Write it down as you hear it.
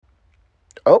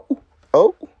Oh,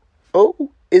 oh,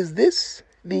 oh, is this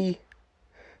the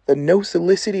no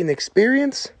soliciting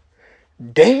experience?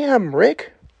 Damn,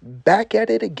 Rick, back at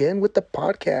it again with the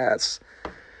podcast.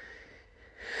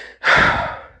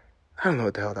 I don't know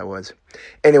what the hell that was.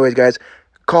 Anyways, guys,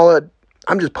 call it.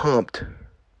 I'm just pumped.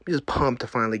 I'm just pumped to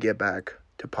finally get back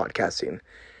to podcasting.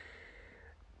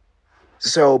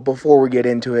 So before we get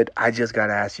into it, I just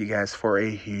gotta ask you guys for a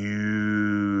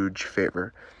huge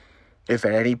favor. If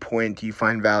at any point you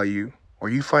find value or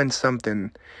you find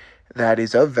something that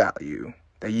is of value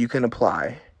that you can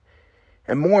apply,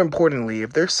 and more importantly,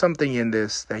 if there's something in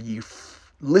this that you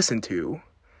listen to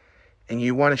and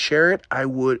you want to share it, I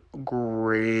would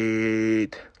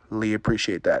greatly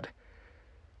appreciate that.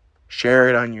 Share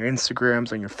it on your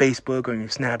Instagrams, on your Facebook, on your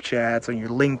Snapchats, on your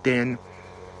LinkedIn.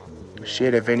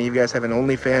 Shit, if any of you guys have an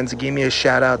OnlyFans, give me a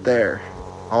shout out there.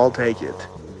 I'll take it.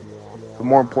 But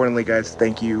more importantly, guys,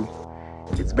 thank you.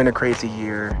 It's been a crazy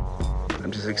year.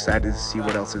 I'm just excited to see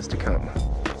what else is to come.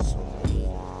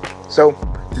 So,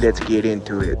 let's get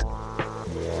into it.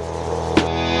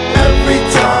 Every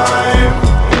time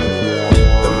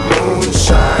the moon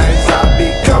shines, I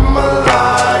become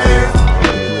alive.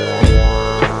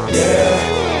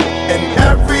 Yeah, and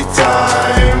every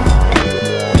time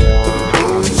the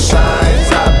moon shines,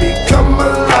 I become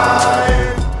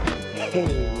alive. Hey,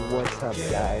 what's up,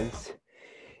 guys?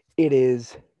 It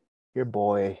is your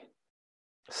boy,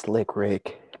 Slick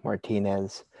Rick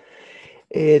Martinez.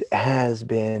 It has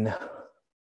been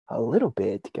a little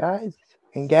bit, guys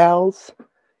and gals,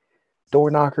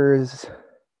 door knockers.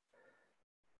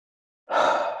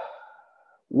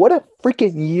 What a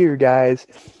freaking year, guys.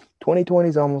 2020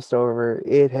 is almost over.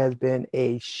 It has been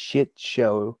a shit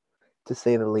show, to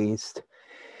say the least.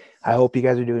 I hope you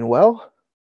guys are doing well,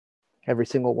 every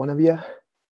single one of you.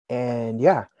 And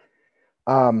yeah,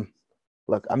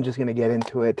 look, I'm just going to get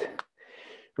into it.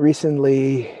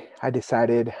 Recently, I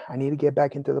decided I need to get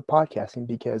back into the podcasting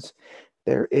because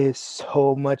there is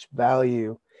so much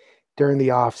value during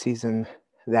the off season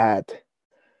that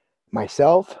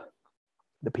myself,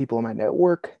 the people in my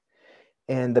network,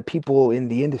 and the people in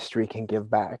the industry can give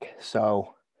back.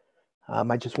 So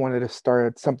I just wanted to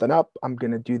start something up. I'm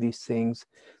going to do these things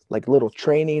like little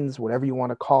trainings, whatever you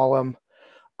want to call them.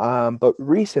 But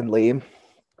recently,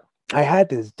 I had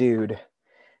this dude,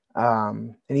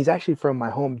 and he's actually from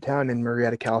my hometown in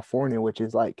Marietta, California, which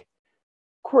is like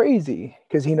crazy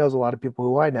because he knows a lot of people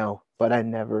who I know, but I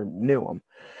never knew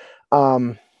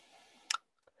him.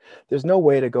 There's no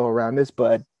way to go around this,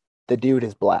 but the dude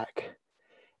is black,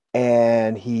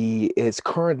 and he is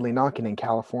currently knocking in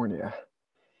California.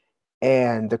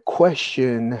 And the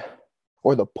question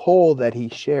or the poll that he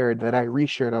shared that I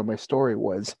reshared on my story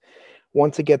was,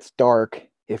 once it gets dark,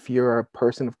 if you're a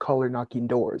person of color knocking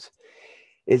doors,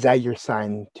 is that your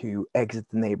sign to exit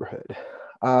the neighborhood?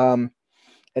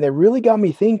 And it really got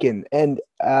me thinking. And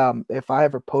if I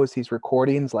ever post these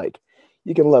recordings, like,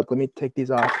 you can look, let me take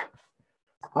these off.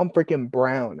 I'm freaking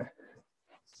brown,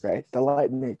 right? The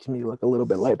light makes me look a little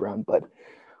bit light brown, but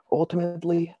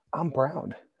ultimately, I'm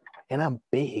brown and I'm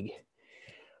big.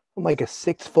 I'm like a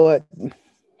 6 foot,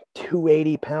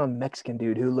 280-pound Mexican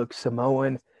dude who looks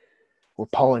Samoan or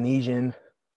Polynesian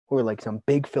or like some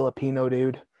big Filipino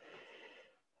dude.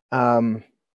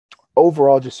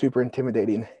 Overall, just super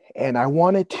intimidating. And I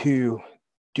wanted to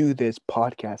do this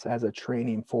podcast as a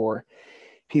training for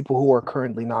people who are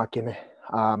currently knocking.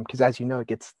 Because as you know, it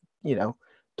gets,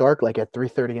 dark like at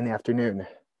 3:30 in the afternoon.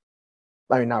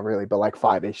 I mean, not really, but like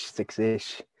 5-ish,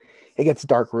 6-ish. It gets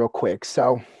dark real quick.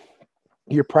 So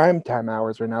your prime time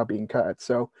hours are now being cut.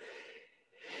 So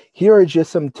here are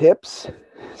just some tips,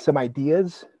 some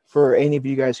ideas for any of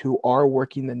you guys who are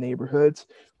working the neighborhoods,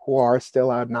 who are still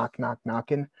out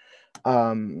knocking.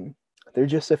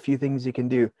 There's just a few things you can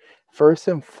do. First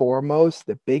and foremost,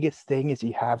 the biggest thing is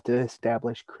you have to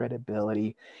establish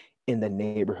credibility in the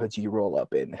neighborhoods you roll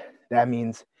up in. That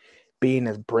means being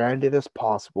as branded as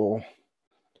possible,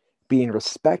 being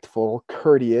respectful,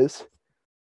 courteous,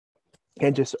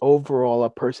 and just overall a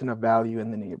person of value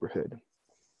in the neighborhood.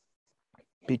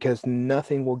 Because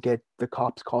nothing will get the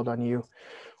cops called on you,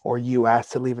 or you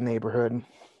asked to leave a neighborhood,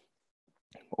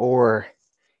 or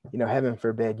heaven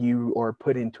forbid, you are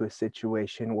put into a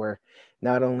situation where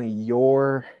not only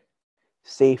your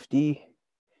safety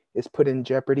is put in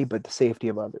jeopardy, but the safety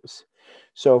of others.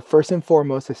 So first and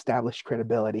foremost, establish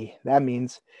credibility. That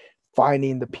means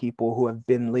finding the people who have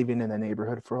been living in the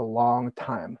neighborhood for a long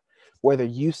time. Whether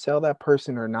you sell that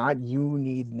person or not, you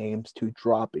need names to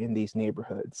drop in these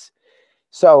neighborhoods.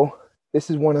 So this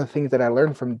is one of the things that I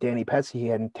learned from Danny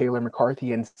Pesci and Taylor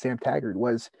McCarthy and Sam Taggart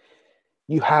was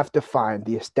you have to find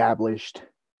the established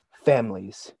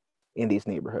families in these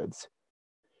neighborhoods.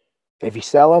 If you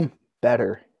sell them,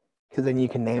 better, because then you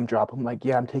can name drop them. Like,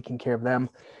 yeah, I'm taking care of them.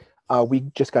 We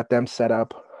just got them set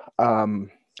up.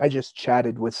 I just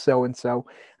chatted with so and so.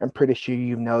 I'm pretty sure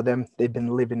you know them. They've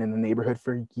been living in the neighborhood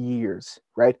for years,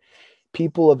 right?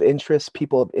 People of interest,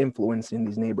 people of influence in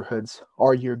these neighborhoods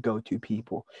are your go-to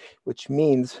people, which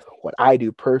means what I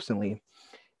do personally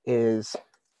is,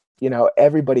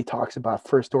 everybody talks about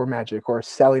first door magic or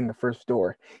selling the first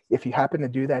door. If you happen to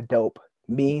do that, dope.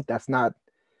 Me,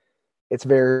 it's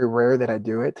very rare that I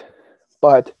do it.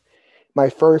 But my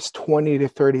first 20 to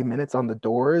 30 minutes on the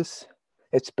doors,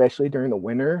 especially during the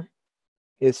winter,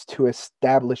 is to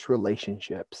establish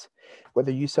relationships.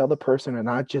 Whether you sell the person or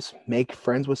not, just make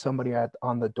friends with somebody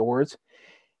on the doors.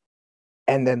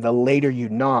 And then the later you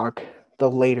knock, the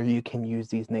later you can use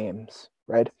these names,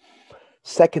 right?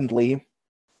 Secondly,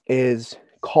 is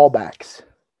callbacks.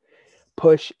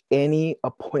 Push any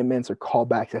appointments or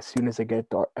callbacks as soon as it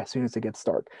gets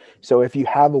dark. So if you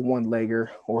have a one-legger,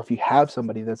 or if you have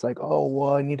somebody that's like, oh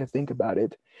well, I need to think about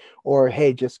it, or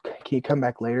hey, just can you come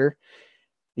back later?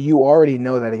 You already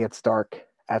know that it gets dark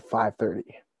at 5:30.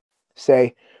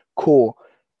 Say, cool.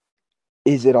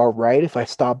 Is it all right if I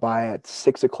stop by at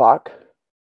 6 o'clock?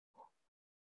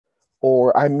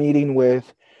 Or I'm meeting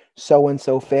with so and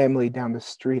so family down the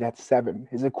street at 7.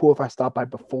 Is it cool if I stop by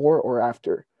before or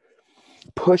after?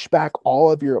 Push back all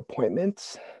of your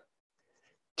appointments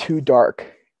to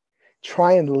dark.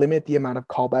 Try and limit the amount of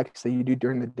callbacks that you do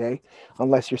during the day,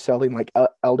 unless you're selling like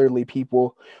elderly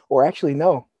people, or actually,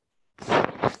 no.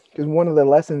 Because one of the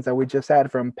lessons that we just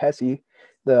had from Pessy,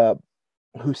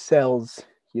 who sells,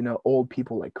 old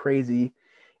people like crazy,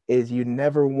 is you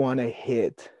never want to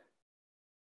hit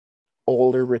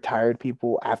older retired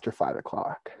people after 5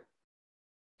 o'clock.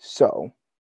 So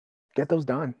get those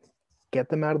done, get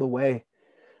them out of the way,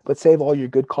 but save all your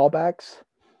good callbacks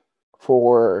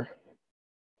for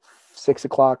 6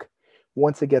 o'clock.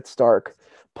 Once it gets dark,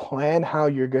 plan how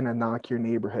you're going to knock your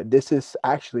neighborhood. This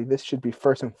should be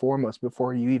first and foremost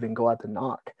before you even go out to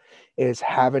knock, is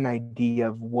have an idea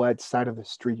of what side of the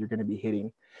street you're going to be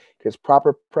hitting, because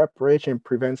proper preparation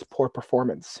prevents poor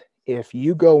performance. If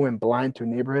you go in blind to a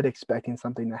neighborhood expecting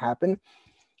something to happen,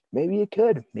 maybe it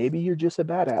could. Maybe you're just a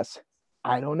badass.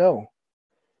 I don't know.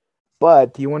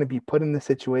 But do you want to be put in the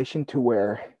situation to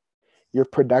where your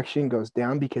production goes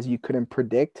down because you couldn't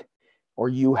predict or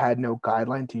you had no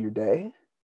guideline to your day?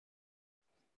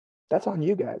 That's on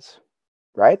you guys,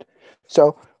 right?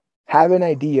 So have an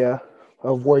idea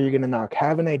of where you're going to knock.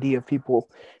 Have an idea of people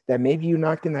that maybe you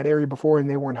knocked in that area before and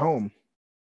they weren't home.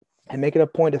 And make it a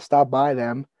point to stop by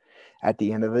them at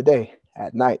the end of the day,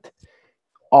 at night.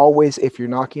 Always, if you're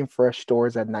knocking fresh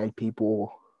doors at night,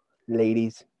 people,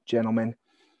 ladies, gentlemen,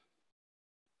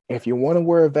 if you want to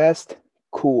wear a vest,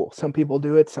 cool. Some people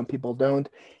do it, some people don't.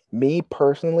 Me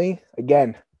personally,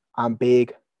 again, I'm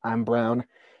big, I'm brown.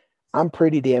 I'm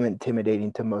pretty damn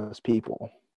intimidating to most people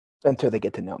until they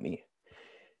get to know me.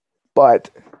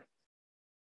 But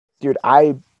dude,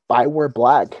 I wear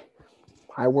black.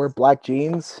 I wear black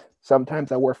jeans.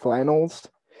 Sometimes I wear flannels.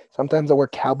 Sometimes I wear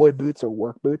cowboy boots or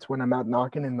work boots when I'm out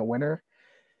knocking in the winter.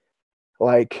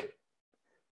 Like,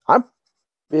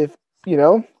 if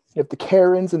the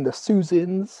Karens and the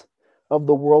Susans of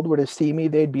the world were to see me,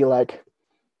 they'd be like,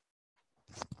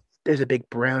 there's a big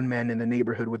brown man in the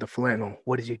neighborhood with a flannel.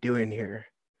 What is he doing here?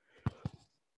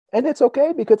 And it's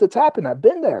okay because it's happened. I've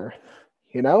been there,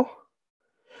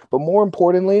 But more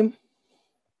importantly,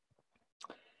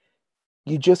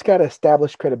 you just got to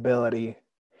establish credibility.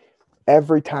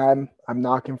 Every time I'm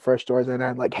knocking fresh doors and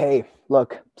I'm like, hey,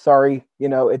 look, sorry,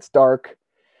 it's dark.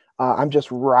 I'm just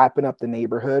wrapping up the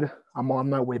neighborhood. I'm on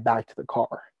my way back to the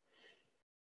car.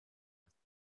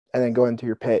 And then go into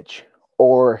your pitch.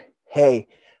 Or, hey,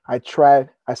 I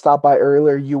stopped by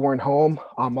earlier. You weren't home.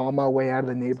 I'm on my way out of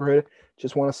the neighborhood.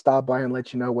 Just want to stop by and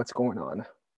let you know what's going on.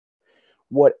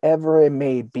 Whatever it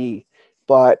may be.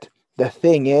 But the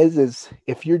thing is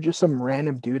if you're just some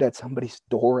random dude at somebody's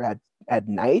door at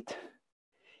night,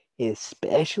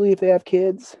 especially if they have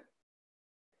kids,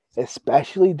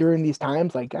 especially during these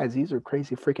times, like, guys, these are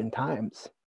crazy freaking times.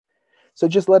 So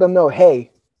just let them know,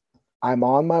 hey, I'm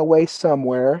on my way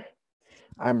somewhere.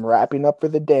 I'm wrapping up for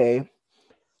the day.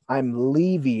 I'm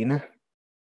leaving.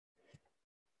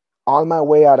 On my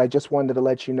way out, I just wanted to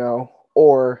let you know.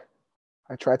 Or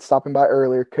I tried stopping by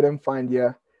earlier, couldn't find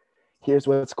you. Here's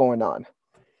what's going on.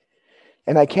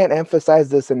 And I can't emphasize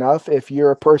this enough. If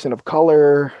you're a person of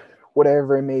color,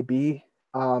 whatever it may be,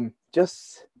 I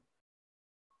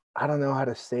don't know how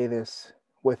to say this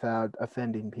without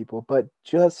offending people, but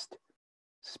just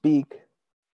speak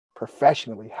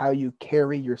professionally. How you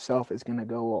carry yourself is going to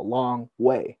go a long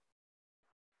way.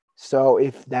 So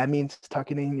if that means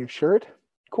tucking in your shirt,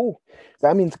 cool. If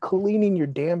that means cleaning your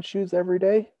damn shoes every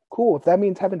day, cool. If that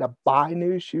means having to buy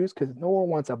new shoes, because no one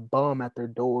wants a bum at their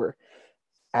door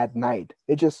at night,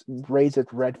 it just raises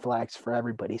red flags for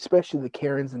everybody, especially the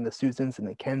Karens and the Susans and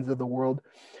the Kens of the world.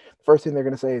 First thing they're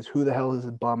going to say is, who the hell is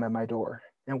a bum at my door?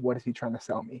 And what is he trying to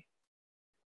sell me?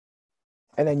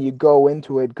 And then you go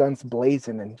into it guns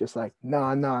blazing and just like,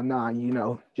 nah,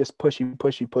 just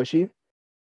pushy.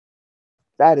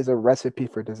 That is a recipe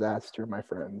for disaster, my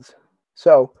friends.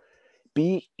 So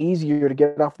be easier to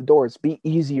get off the doors. Be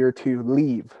easier to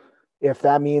leave. If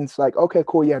that means like, okay,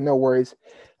 cool, yeah, no worries.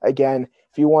 Again,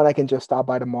 if you want, I can just stop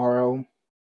by tomorrow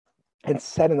and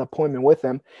set an appointment with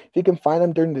them. If you can find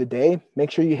them during the day,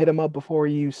 make sure you hit them up before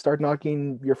you start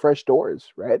knocking your fresh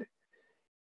doors, right?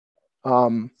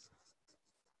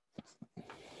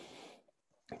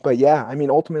 But yeah, I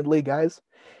mean, ultimately, guys,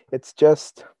 it's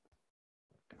just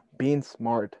being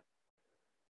smart,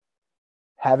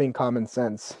 having common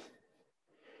sense.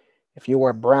 If you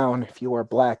are brown, if you are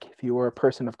black, if you are a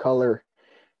person of color,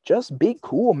 just be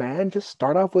cool, man. Just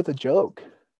start off with a joke,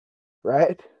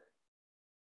 right?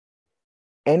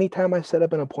 Anytime I set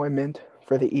up an appointment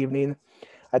for the evening,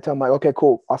 I tell them like, okay,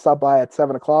 cool, I'll stop by at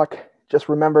 7:00. Just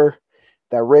remember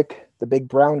that Rick, the big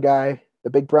brown guy, the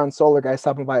big brown solar guy,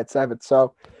 stopping by at 7.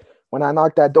 So when I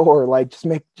knock that door, like just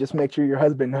make sure your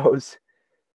husband knows.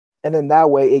 And then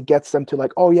that way it gets them to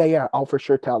like, oh yeah, I'll for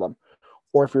sure tell them.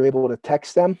 Or if you're able to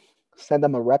text them, send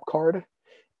them a rep card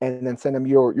and then send them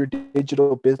your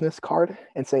digital business card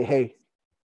and say, hey,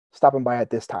 stopping by at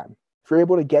this time. If you're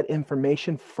able to get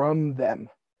information from them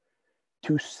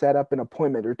to set up an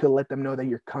appointment or to let them know that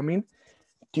you're coming,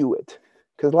 do it.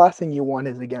 Because the last thing you want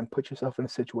is, again, put yourself in a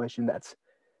situation that's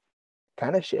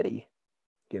kind of shitty,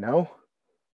 you know?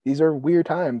 These are weird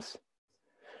times.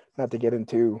 Not to get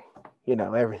into,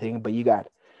 everything, but you got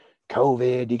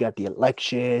COVID, you got the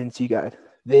elections, you got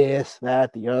this,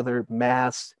 that, the other,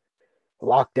 mass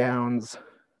lockdowns,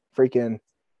 freaking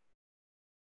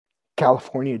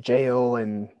California jail,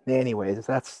 and anyways,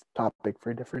 that's topic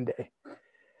for a different day.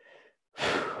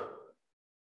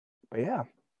 But yeah,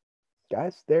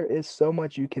 guys, there is so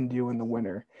much you can do in the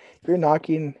winter. If you're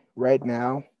knocking right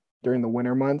now during the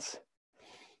winter months,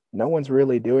 no one's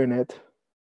really doing it.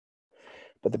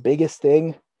 But the biggest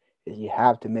thing is you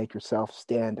have to make yourself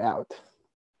stand out.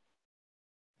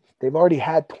 They've already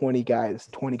had 20 guys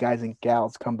and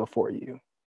gals come before you.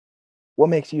 What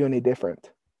makes you any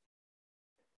different?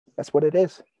 That's what it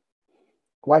is.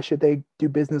 Why should they do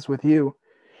business with you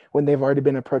when they've already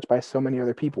been approached by so many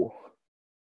other people?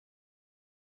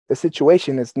 The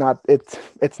situation is not,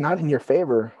 it's not in your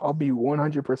favor. I'll be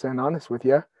 100% honest with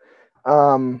you.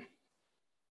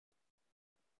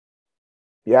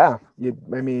 Yeah,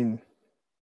 the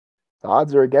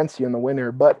odds are against you in the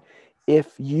winter, but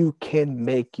if you can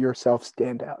make yourself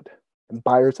stand out and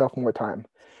buy yourself more time,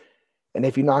 and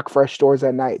if you knock fresh doors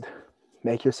at night,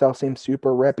 make yourself seem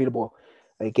super reputable.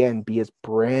 Again, be as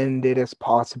branded as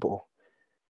possible.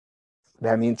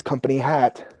 That means company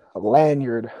hat, a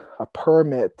lanyard, a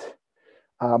permit,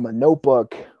 a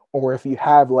notebook, or if you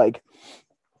have like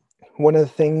one of the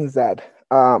things that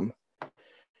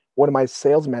one of my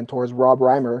sales mentors, Rob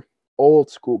Reimer, old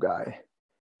school guy,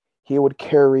 he would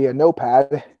carry a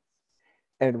notepad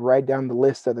and write down the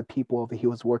list of the people that he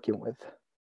was working with.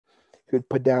 He would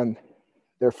put down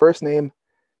their first name,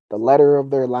 the letter of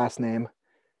their last name,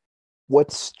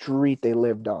 what street they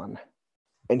lived on,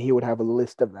 and he would have a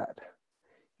list of that.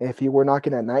 And if you were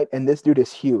knocking at night, and this dude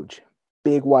is huge,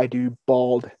 big white dude,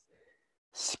 bald,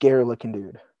 scary looking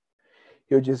dude,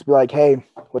 he would just be like, hey,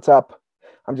 what's up?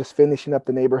 I'm just finishing up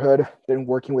the neighborhood, been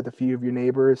working with a few of your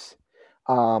neighbors.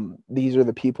 These are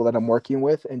the people that I'm working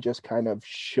with, and just kind of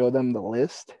show them the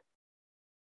list.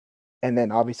 And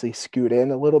then obviously scoot in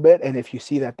a little bit. And if you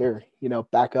see that they're,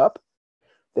 back up,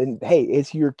 then hey,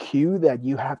 it's your cue that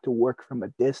you have to work from a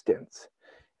distance.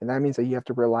 And that means that you have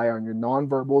to rely on your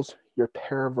nonverbals, your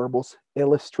paraverbals,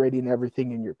 illustrating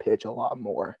everything in your pitch a lot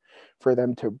more for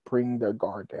them to bring their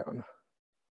guard down.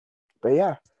 But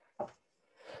yeah,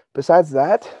 besides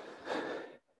that,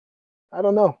 I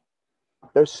don't know.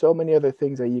 There's so many other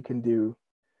things that you can do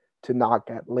to knock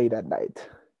at late at night.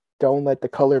 Don't let the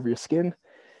color of your skin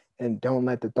and don't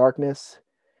let the darkness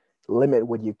limit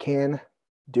what you can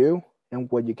do and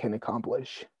what you can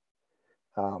accomplish.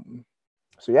 So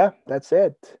yeah, that's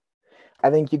it. I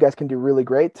think you guys can do really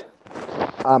great.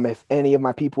 If any of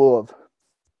my people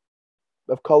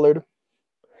of colored,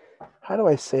 how do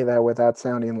I say that without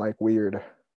sounding like weird?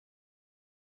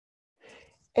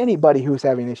 Anybody who's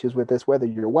having issues with this, whether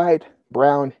you're white,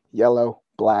 brown, yellow,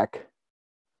 black,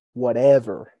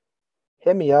 whatever,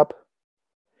 hit me up.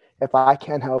 If I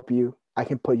can't help you, I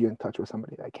can put you in touch with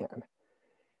somebody that can.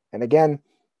 And again,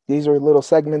 these are little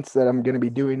segments that I'm going to be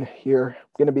doing here. I'm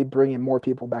going to be bringing more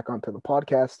people back onto the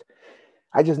podcast.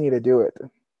 I just need to do it.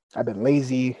 I've been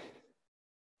lazy.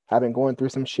 I've been going through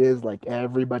some shiz like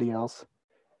everybody else.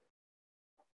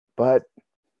 But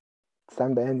it's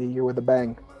time to end the year with a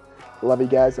bang. Love you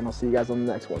guys, and I'll see you guys on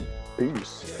the next one.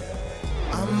 Peace.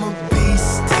 I'm a